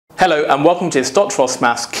Hello and welcome to this Dr. Frost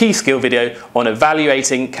Maths key skill video on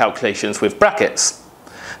evaluating calculations with brackets.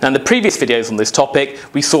 Now in the previous videos on this topic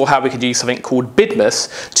we saw how we could use something called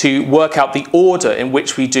BIDMAS to work out the order in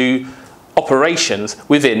which we do operations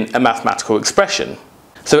within a mathematical expression.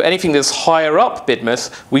 So anything that's higher up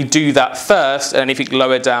BIDMAS, we do that first, and anything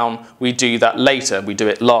lower down we do that later. We do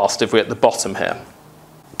it last if we're at the bottom here.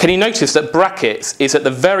 Can you notice that brackets is at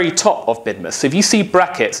the very top of BIDMAS? So if you see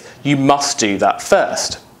brackets, you must do that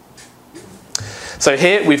first. So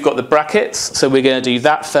here we've got the brackets, so we're going to do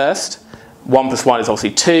that first. 1 plus 1 is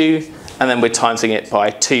obviously 2, and then we're timesing it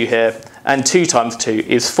by 2 here, and 2 times 2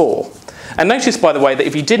 is 4. And notice, by the way, that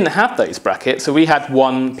if you didn't have those brackets, so we had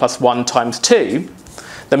 1 plus 1 times 2,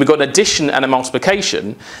 then we've got an addition and a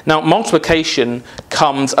multiplication. Now multiplication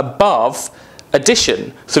comes above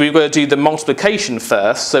addition, so we've got to do the multiplication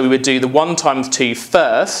first, so we would do the 1 times 2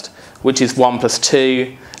 first, which is 1 plus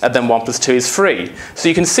 2, and then 1 plus 2 is 3. So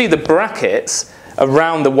you can see the brackets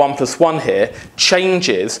around the 1 plus 1 here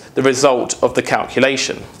changes the result of the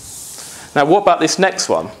calculation. Now what about this next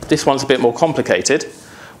one? This one's a bit more complicated.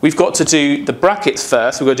 We've got to do the brackets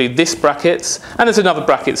first. We're going to do this brackets, and there's another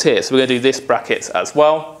brackets here, so we're going to do this brackets as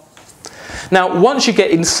well. Now once you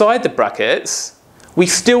get inside the brackets, we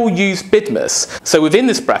still use BIDMAS. So within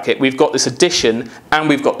this bracket we've got this addition and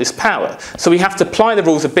we've got this power. So we have to apply the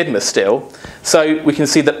rules of BIDMAS still. So we can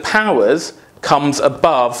see that powers comes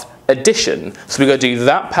above addition. So we're going to do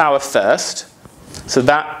that power first. So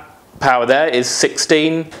that power there is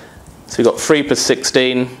 16. So we've got 3 plus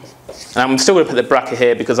 16. And I'm still going to put the bracket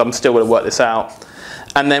here because I'm still going to work this out.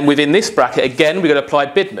 And then within this bracket, again, we're going to apply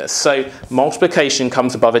BIDMAS. So multiplication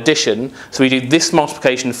comes above addition. So we do this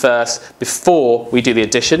multiplication first before we do the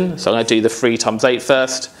addition. So I'm going to do the 3 times 8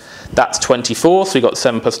 first. That's 24. So we've got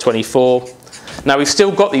 7 plus 24. Now we've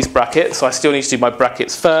still got these brackets, so I still need to do my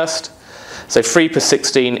brackets first. So 3 plus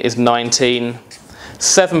 16 is 19.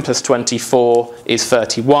 7 plus 24 is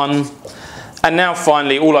 31. And now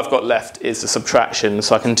finally, all I've got left is the subtraction.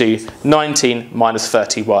 So I can do 19 minus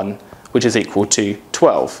 31, which is equal to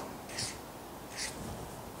 12.